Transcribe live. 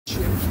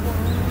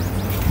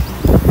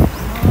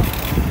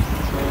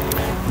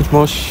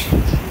Smosh,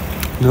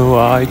 no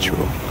I draw.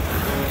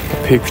 A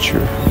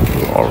picture,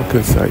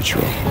 orcas I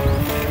draw.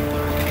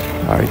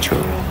 I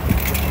draw.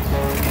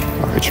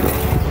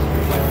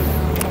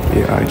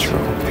 Yeah, I draw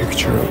a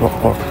picture of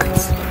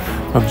orcas.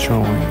 I'm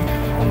drawing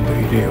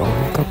only the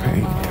orca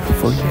paint.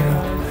 For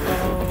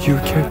you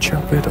catch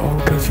up with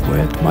orcas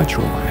with my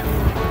drawing.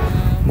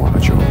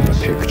 Wanna draw the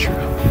picture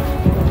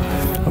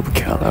of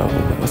color,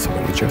 so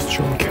I just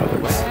draw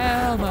colors.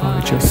 I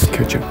just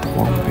catch up the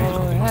one big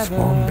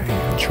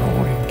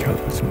drawing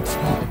colors much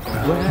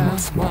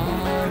small.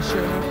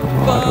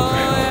 I'm out of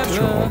hell to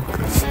draw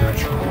orcas,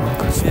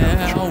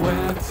 natural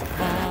orcas.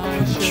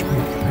 Teach me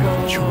how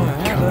to draw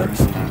colors.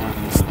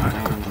 It's not a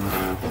good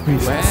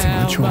reason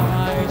to draw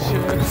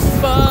orcas.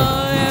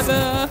 I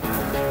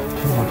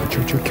wanna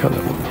draw your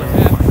color.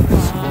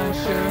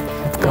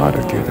 I've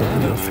gotta get a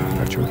real thing.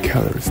 I draw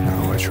colors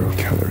now. I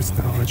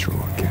draw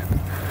again.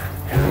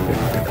 And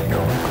I didn't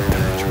know I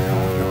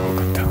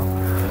could tell.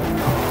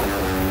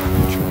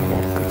 Draw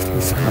orcas.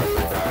 Listen up.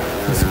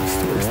 There's some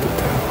stories to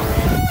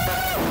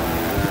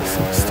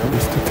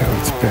tell.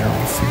 It's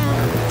balancing when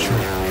I don't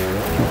draw.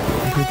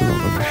 You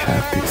belong on the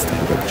happiest. I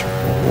don't draw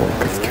more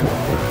orcas.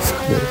 Colors.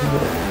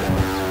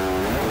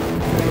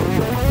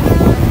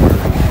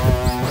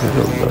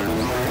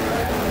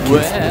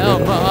 Well,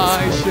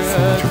 my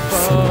shirt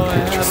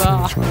forever.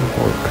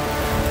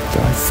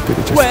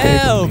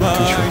 Well, my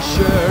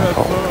shirt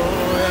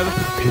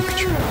forever.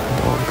 Picture,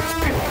 orcas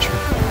picture.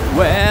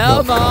 Well,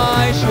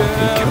 my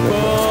shirt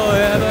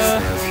forever.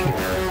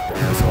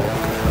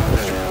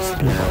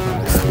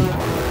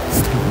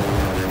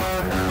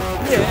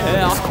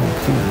 Yeah.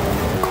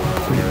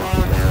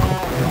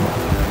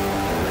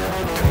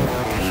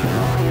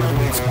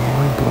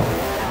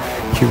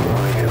 Here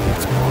I am,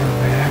 it's more of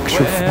an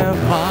actual Well,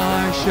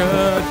 my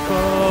shirt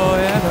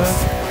forever.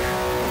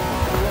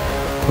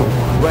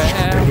 Well,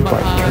 my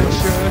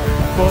shirt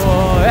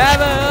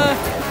forever.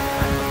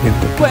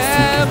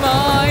 Well,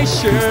 my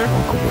shirt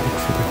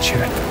for the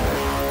chat.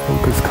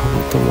 Orcas come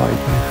with the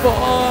lightning.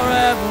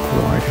 forever.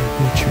 Right, I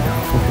need you now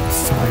for the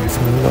science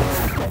and love.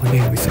 My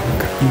name is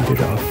Orca, eat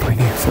it up. My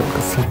name is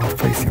Orca, see my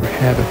face in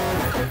heaven.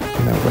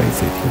 When I raise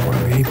it, you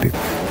want to eat it.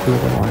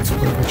 Pluralize,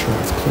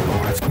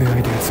 pluralize, my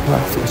ideas,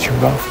 laugh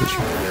with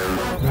you.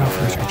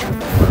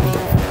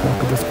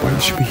 But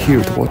you should be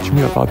here to watch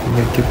me about the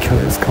naked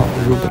killers,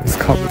 wilderness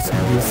covers,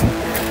 and music.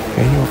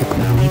 Any other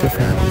Community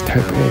family,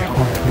 type A,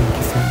 hunt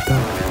monkeys,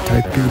 Antarctic,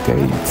 type B, the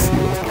 8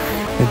 seals,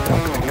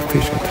 Antarctic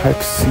fish, and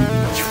type C,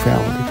 each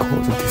family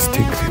calls it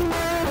distinctive.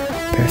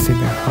 Passing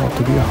them how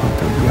to be a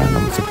hunter, the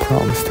animals are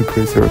promised to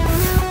preserve.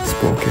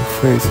 Spoken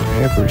phrase in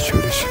every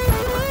tradition.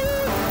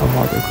 A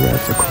mother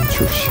grabs a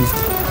control, she's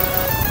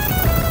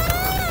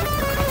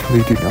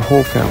leading a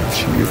whole family.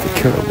 She is the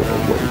killer with a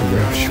weight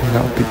where she will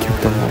not be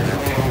kept alone in a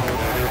tank.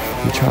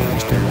 We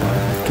challenge them on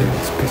a game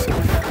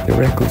specific. The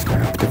records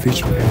map the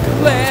vision and the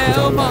lives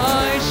without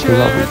lives. We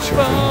love each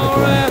other in the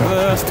blind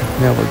darkness to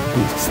never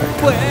lose sight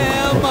of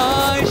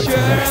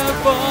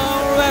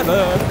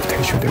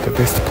adaptation. They're the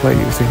best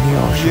players in the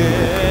ocean.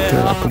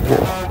 They're like a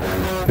war.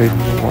 They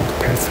don't want to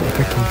pass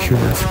attacking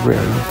humans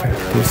rare. In fact,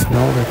 there's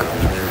no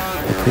record.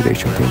 The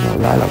predation they know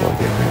lullaby,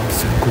 their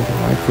names and good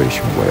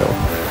migration whale.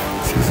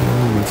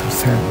 Seasonal roots of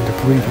sand, the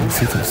breeding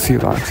season sea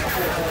lions.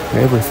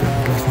 Everything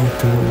you need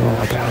to know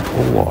about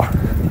war.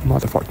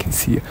 Motherfucking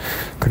see.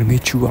 Gonna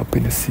meet you up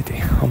in the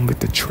city. I'm with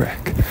the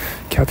track.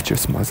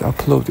 Captures my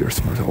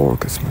uploaders, my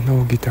orcas, my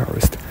no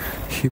guitarist.